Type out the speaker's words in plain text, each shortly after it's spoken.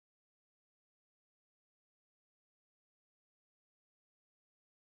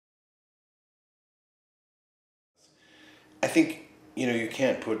I think, you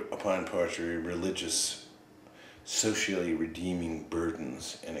can't put upon poetry religious, socially redeeming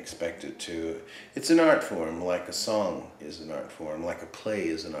burdens and expect it to. It's an art form, like a song is an art form, like a play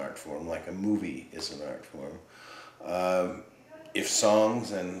is an art form, like a movie is an art form. If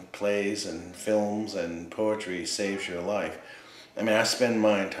songs and plays and films and poetry saves your life, I mean, I spend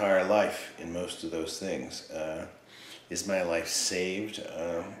my entire life in most of those things. Is my life saved?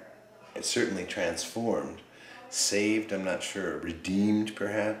 It's certainly transformed. Saved, I'm not sure. Redeemed,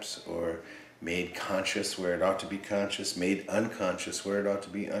 perhaps, or made conscious where it ought to be conscious, made unconscious where it ought to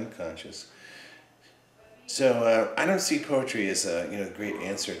be unconscious. So I don't see poetry as a great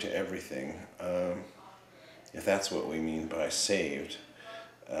answer to everything, if that's what we mean by saved.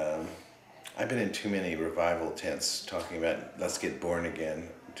 Um, I've been in too many revival tents talking about let's get born again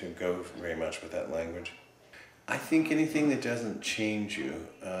to go very much with that language. I think anything that doesn't change you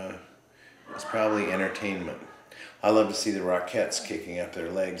is probably entertainment. I love to see the Rockettes kicking up their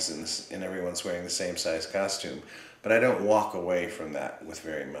legs and everyone's wearing the same size costume, but I don't walk away from that with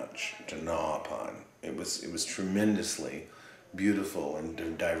very much to gnaw upon. It was tremendously beautiful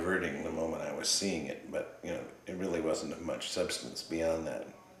and diverting the moment I was seeing it, but it really wasn't of much substance beyond that.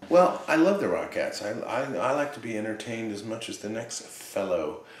 Well, I love the Rockettes. I like to be entertained as much as the next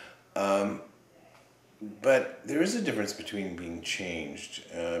fellow. Um, But there is a difference between being changed,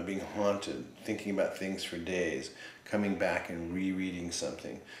 being haunted, thinking about things for days, coming back and rereading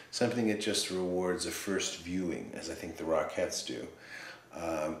something that just rewards a first viewing, as I think the Rockettes do,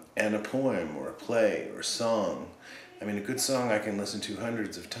 and a poem or a play or a song. I mean, a good song I can listen to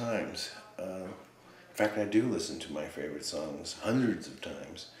hundreds of times. In fact, I do listen to my favorite songs hundreds of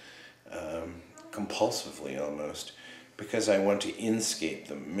times, compulsively almost, because I want to inscape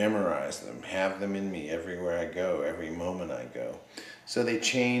them, memorize them, have them in me everywhere I go, every moment I go. So they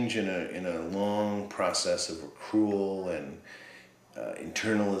change in a long process of accrual and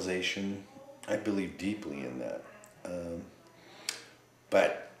internalization. I believe deeply in that.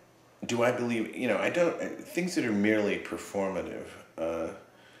 But do I believe, I don't, things that are merely performative,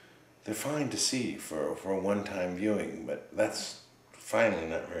 they're fine to see for a one-time viewing, but that's finally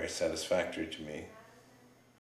not very satisfactory to me.